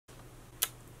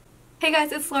Hey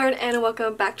guys, it's Lauren and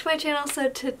welcome back to my channel. So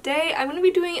today I'm going to be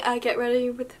doing a get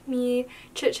ready with me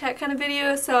chit chat kind of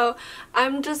video. So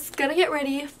I'm just going to get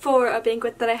ready for a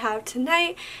banquet that I have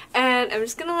tonight, and I'm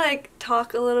just going to like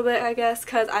talk a little bit, I guess,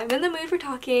 because I'm in the mood for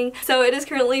talking. So it is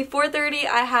currently 4:30.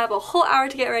 I have a whole hour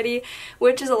to get ready,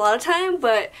 which is a lot of time,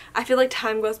 but I feel like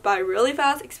time goes by really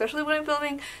fast, especially when I'm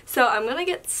filming. So I'm going to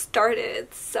get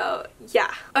started. So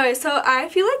yeah. Okay, so I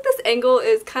feel like this angle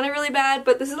is kind of really bad,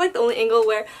 but this is like the only angle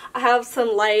where I have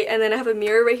some light, and then I have a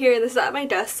mirror right here, and this is at my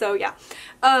desk, so yeah.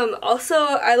 Also,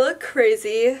 I look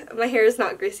crazy. My hair is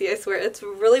not greasy, I swear. It's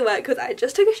really wet because I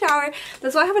just took a shower.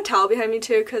 That's why I have a towel behind me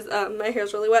too, because my hair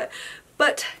is really wet.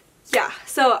 But yeah,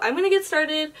 so I'm gonna get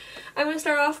started. I'm gonna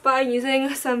start off by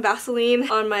using some Vaseline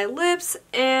on my lips,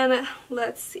 and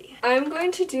let's see. I'm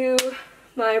going to do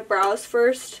my brows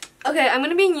first. Okay, I'm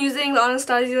gonna be using the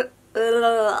Anastasia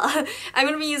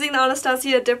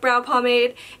Dip Brow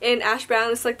Pomade in Ash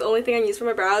Brown. It's like the only thing I use for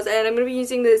my brows, and I'm going to be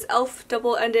using this e.l.f.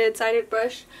 double-ended sided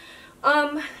brush.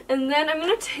 And then I'm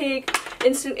going to take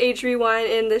Instant Age Rewind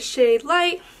in the shade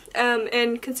Light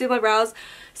and conceal my brows.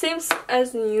 Same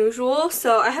as usual,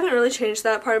 so I haven't really changed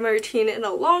that part of my routine in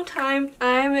a long time.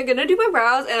 I'm gonna do my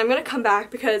brows and I'm gonna come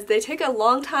back because they take a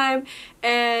long time,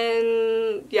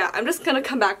 and yeah, I'm just gonna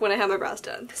come back when I have my brows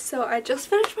done. So I just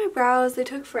finished my brows. They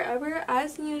took forever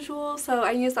as usual, so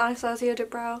I used Anastasia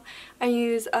Dip Brow. I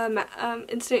used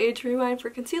Instant Age Rewind for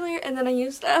concealer, and then I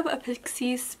used a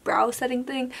Pixie's brow setting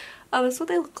thing. This is what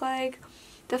they look like.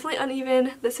 Definitely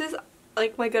uneven. This is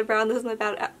like my good brown, this is my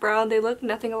bad brown. They look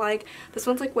nothing alike. This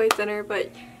one's like way thinner, but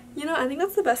you know, I think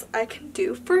that's the best I can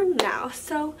do for now.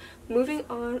 So moving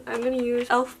on, I'm gonna use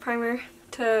e.l.f. primer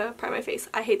to prime my face.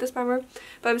 I hate this primer,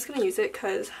 but I'm just gonna use it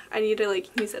because I need to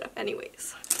like use it up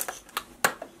anyways.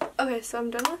 Okay, so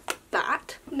I'm done with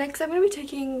that. Next, I'm going to be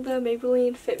taking the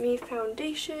Maybelline Fit Me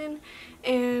foundation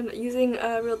and using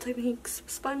a Real Techniques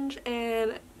sponge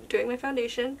and doing my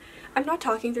foundation. I'm not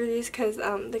talking through these because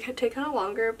they could take kind of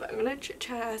longer, but I'm going to chit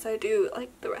chat as I do like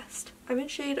the rest. I'm in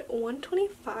shade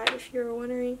 125 if you're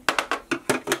wondering.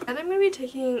 And I'm going to be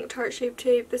taking Tarte Shape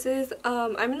Tape. This is,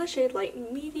 I'm in the shade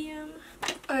Light Medium.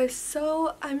 Okay,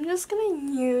 so I'm just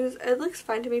gonna use, it looks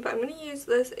fine to me, but I'm gonna use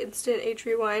this Instant Age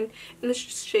Rewind in the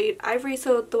shade Ivory.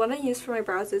 So the one I use for my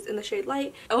brows is in the shade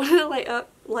Light. I want to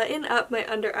lighten up my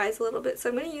under eyes a little bit, so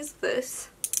I'm gonna use this.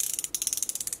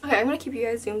 Okay, I'm gonna keep you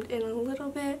guys zoomed in a little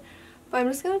bit, but I'm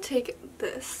just gonna take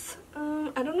this.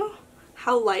 I don't know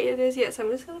how light it is yet, so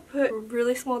I'm just gonna put a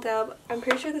really small dab. I'm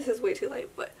pretty sure this is way too light,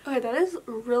 but okay, that is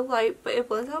real light, but it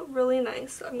blends out really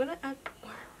nice, so I'm gonna add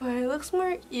more. It looks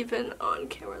more even on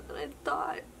camera than I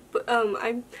thought, but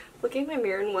I'm looking at my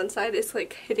mirror and one side is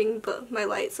like hitting my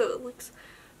light, so it looks,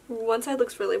 one side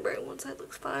looks really bright and one side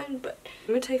looks fine. But I'm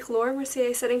gonna take Laura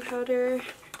Mercier setting powder.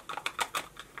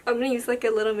 I'm gonna use like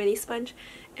a little mini sponge,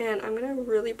 and I'm gonna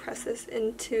really press this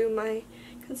into my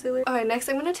concealer. Alright, next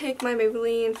I'm gonna take my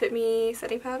Maybelline Fit Me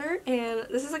setting powder, and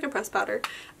this is like a pressed powder.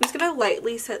 I'm just gonna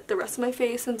lightly set the rest of my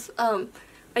face since I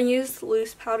used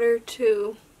loose powder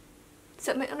to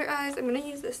set my under eyes. I'm going to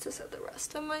use this to set the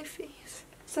rest of my face.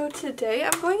 So today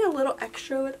I'm going a little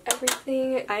extra with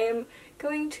everything. I am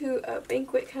going to a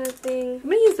banquet kind of thing. I'm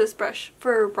going to use this brush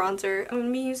for bronzer. I'm going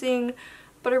to be using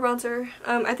butter bronzer.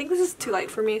 I think this is too light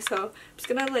for me, so I'm just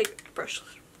going to like brush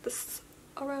this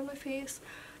around my face.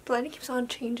 The lighting keeps on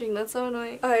changing, that's so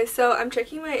annoying. Okay, so I'm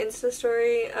checking my Insta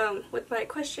story with my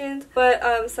questions,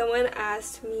 but someone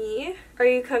asked me, are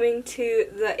you coming to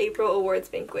the April Awards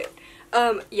banquet?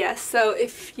 Yes, so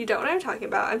if you don't know what I'm talking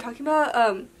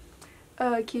about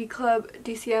Key Club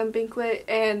DCM banquet,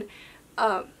 and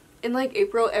in like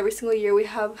April every single year we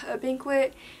have a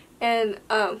banquet, and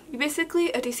you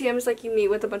basically, a DCM is like you meet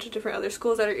with a bunch of different other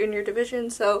schools that are in your division.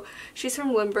 So she's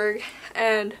from Lindbergh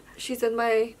and she's in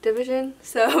my division,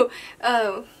 so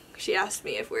she asked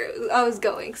me if I was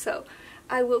going, so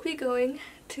I will be going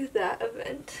to that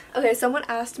event. Okay, someone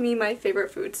asked me my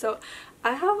favorite food, so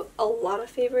I have a lot of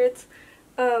favorites.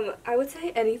 I would say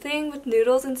anything with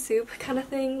noodles and soup kind of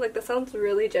thing. Like, that sounds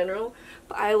really general,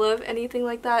 but I love anything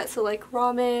like that. So like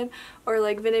ramen or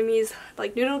like Vietnamese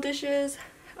like noodle dishes.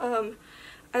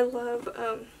 I love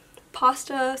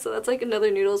pasta, so that's like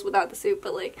another noodles without the soup,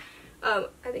 but like I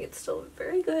think it's still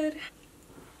very good.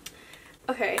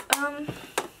 Okay,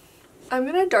 I'm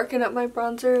gonna darken up my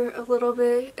bronzer a little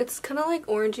bit. It's kind of like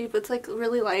orangey, but it's like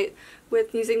really light,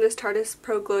 with using this Tarte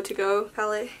Pro Glow To Go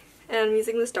palette, and I'm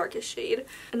using this darkest shade.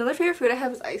 Another favorite food I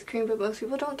have is ice cream, but most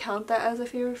people don't count that as a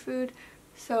favorite food,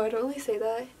 so I don't really say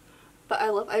that. but I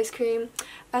love ice cream.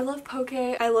 I love poke.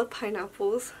 I love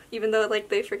pineapples, even though like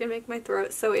they freaking make my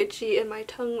throat so itchy and my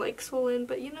tongue like swollen,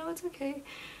 but you know, it's okay.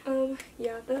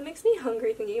 Yeah, that makes me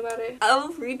hungry thinking about it. I'll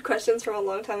read questions from a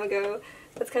long time ago.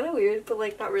 That's kind of weird, but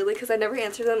like not really, because I never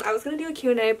answered them. I was gonna do a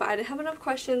Q&A, but I didn't have enough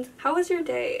questions. How was your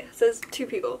day? It says 2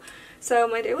 people. So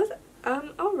my day was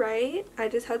alright. I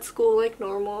just had school like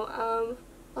normal.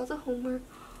 Lots of homework.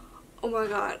 Oh my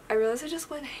god, I realized I just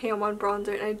went ham on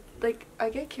bronzer, and I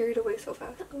get carried away so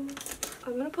fast.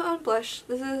 I'm gonna put on blush.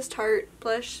 This is Tarte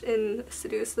blush in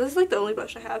Seduce. This is like the only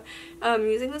blush I have. I'm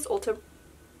using this Ulta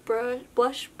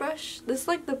blush brush. This is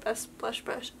like the best blush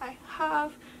brush I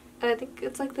have, and I think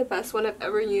it's like the best one I've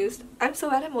ever used. I'm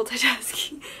so bad at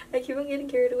multitasking. I keep on getting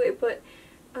carried away, but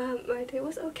my day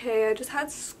was okay. I just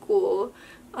had school.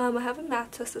 I have a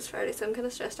math test this Friday, so I'm kind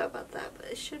of stressed out about that, but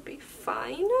it should be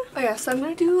fine. Oh yeah, so I'm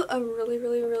going to do a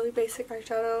really basic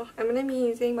eyeshadow. I'm going to be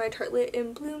using my Tartelette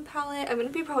in Bloom palette. I'm going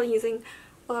to be probably using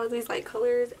a lot of these light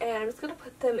colors, and I'm just going to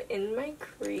put them in my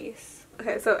crease.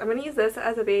 Okay, so I'm going to use this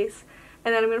as a base,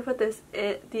 and then I'm going to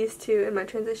put these two in my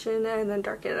transition, and then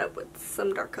darken it up with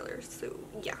some dark colors. So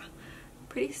yeah,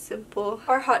 pretty simple.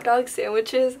 Our hot dog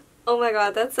sandwiches. Oh my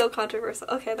god, that's so controversial.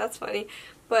 Okay, that's funny,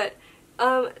 but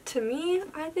to me,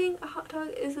 I think a hot dog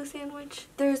is a sandwich.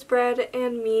 There's bread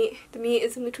and meat. The meat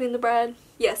is in between the bread.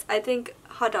 Yes, I think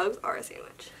hot dogs are a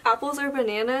sandwich. Apples or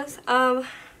bananas?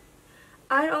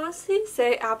 I'd honestly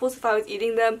say apples if I was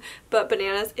eating them, but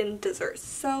bananas in desserts.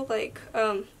 So like,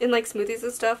 in like smoothies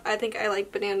and stuff, I think I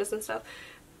like bananas and stuff.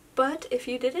 But if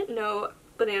you didn't know,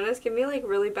 bananas give me like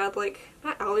really bad, like,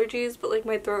 not allergies, but like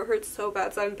my throat hurts so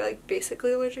bad, so I'm like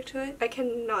basically allergic to it. I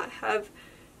cannot have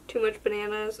too much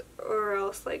bananas or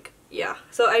else, like, yeah.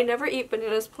 So I never eat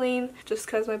bananas plain just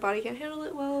because my body can't handle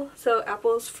it well. So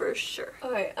apples for sure.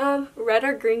 Okay, red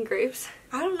or green grapes?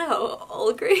 I don't know.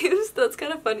 All grapes? That's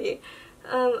kind of funny.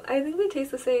 I think they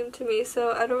taste the same to me,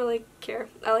 so I don't really care.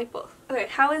 I like both. Okay,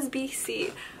 how is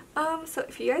BC? So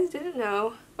if you guys didn't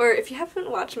know, or if you haven't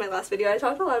watched my last video, I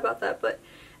talked a lot about that, but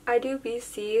I do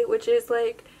BC, which is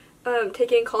like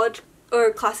taking college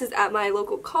or classes at my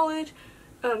local college,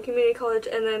 community college,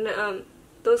 and then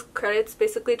those credits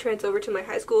basically transfer over to my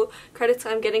high school credits.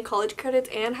 I'm getting college credits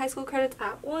and high school credits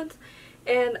at once,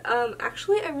 and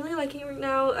actually I'm really liking it right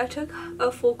now. I took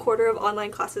a full quarter of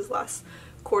online classes last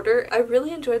quarter. I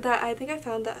really enjoyed that. I think I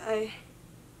found that I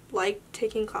like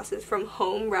taking classes from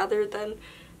home rather than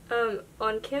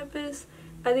on campus.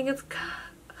 I think it's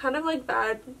kind of like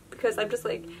bad because I'm just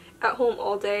like at home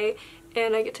all day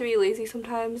and I get to be lazy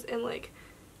sometimes and like,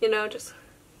 you know, just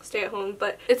stay at home,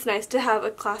 but it's nice to have a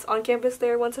class on campus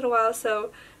there once in a while.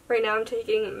 So right now I'm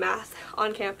taking math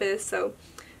on campus, so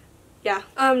yeah.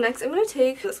 Next I'm gonna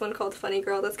take this one called Funny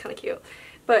Girl. That's kind of cute,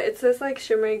 but it's this like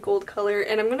shimmery gold color,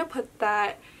 and I'm gonna put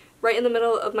that right in the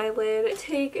middle of my lid.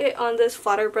 Take it on this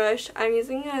flatter brush. I'm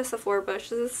using a Sephora brush.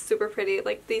 This is super pretty.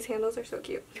 Like, these handles are so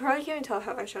cute. You probably can't tell I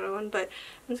have eyeshadow on, but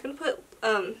I'm just gonna put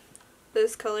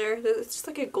this color, it's just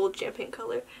like a gold champagne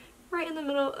color, right in the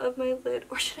middle of my lid.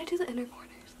 Or should I do the inner corners?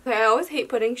 Okay, I always hate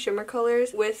putting shimmer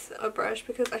colors with a brush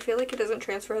because I feel like it doesn't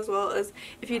transfer as well as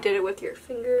if you did it with your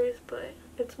fingers, but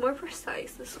it's more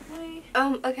precise this way.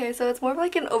 Okay, so it's more of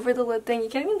like an over the lid thing. You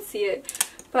can't even see it,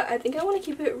 but I think I want to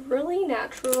keep it really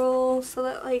natural so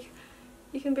that like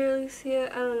you can barely see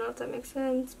it. I don't know if that makes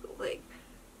sense, but like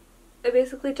I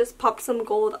basically just popped some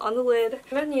gold on the lid.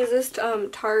 I'm gonna use this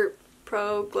Tarte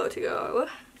Pro Glow to Go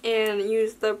and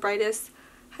use the brightest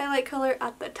highlight color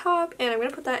at the top, and I'm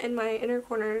gonna put that in my inner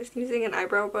corners using an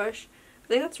eyebrow brush. I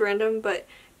think that's random, but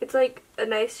it's like a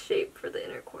nice shape for the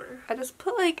inner corner. I just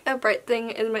put like a bright thing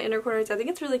in my inner corners. I think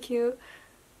it's really cute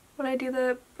when I do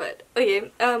that, but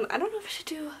okay. I don't know if I should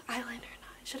do eyeliner or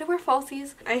not. Should I wear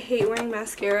falsies? I hate wearing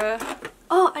mascara.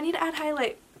 Oh, I need to add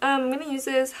highlight. I'm gonna use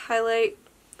this highlight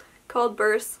called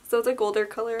Burst, so it's a golder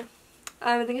color.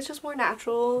 I think it's just more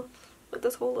natural with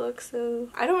this whole look, so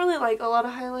I don't really like a lot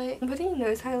of highlight. I'm putting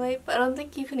nose highlight, but I don't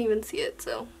think you can even see it,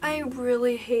 so I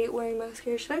really hate wearing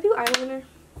mascara. Should I do eyeliner?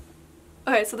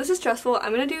 Okay, so this is stressful.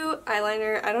 I'm gonna do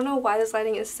eyeliner. I don't know why this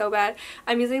lighting is so bad.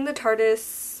 I'm using the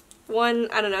Tarte one.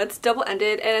 I don't know, it's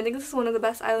double-ended, and I think this is one of the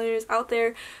best eyeliners out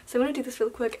there, so I'm gonna do this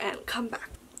really quick and come back.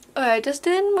 Okay, I just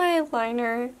did my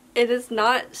liner. It is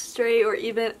not straight or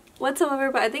even whatsoever,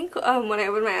 but I think when I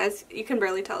open my eyes you can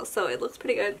barely tell, so it looks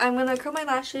pretty good. I'm gonna curl my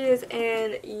lashes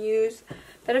and use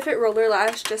Benefit Roller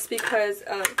Lash just because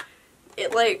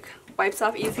it like wipes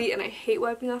off easy, and I hate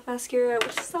wiping off mascara,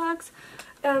 which sucks.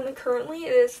 Currently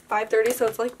it is 5:30, so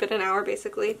it's like been an hour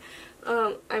basically.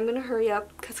 I'm gonna hurry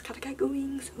up because I gotta get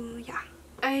going, so yeah.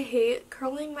 I I hate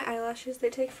curling my eyelashes. They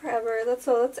take forever.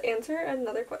 So let's answer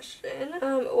another question.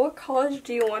 What college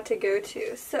do you want to go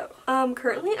to? So,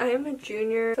 currently I am a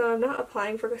junior, so I'm not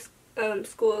applying for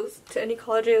schools to any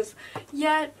colleges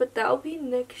yet, but that'll be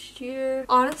next year.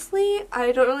 Honestly,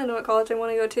 I don't really know what college I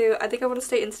want to go to. I think I want to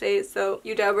stay in state, so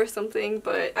UW or something,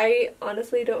 but I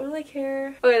honestly don't really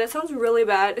care. Okay, that sounds really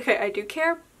bad. Okay, I do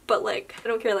care, but like I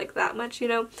don't care like that much, you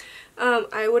know.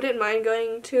 I wouldn't mind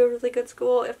going to a really good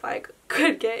school if I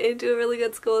could get into a really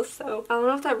good school, so I don't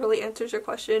know if that really answers your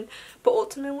question, but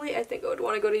ultimately I think I would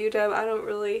want to go to UW. I don't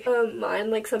really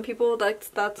mind, like some people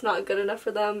that's not good enough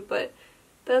for them, but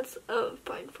that's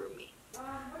fine for me.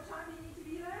 What time do you need to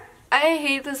be there? I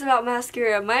hate this about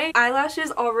mascara. My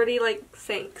eyelashes already like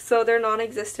sank, so they're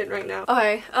non-existent right now.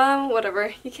 Okay,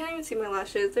 whatever. You can't even see my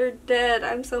lashes. They're dead.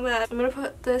 I'm so mad. I'm gonna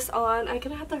put this on. I'm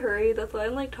gonna have to hurry. That's why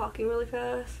I'm like talking really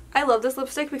fast. I love this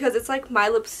lipstick because it's like my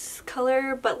lips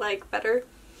color, but like better.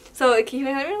 So like, you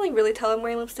can't really tell I'm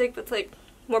wearing lipstick, but it's like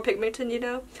more pigmented, you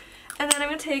know? And then I'm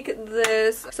gonna take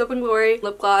this Soap & Glory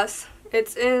lip gloss.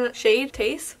 It's in shade,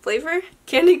 taste, flavor,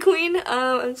 Candy Queen.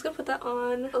 I'm just gonna put that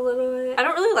on a little bit. I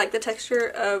don't really like the texture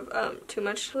of too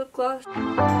much lip gloss.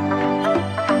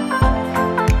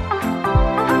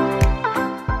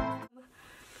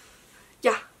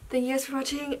 Yeah, thank you guys for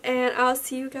watching, and I'll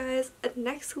see you guys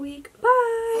next week.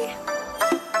 Bye!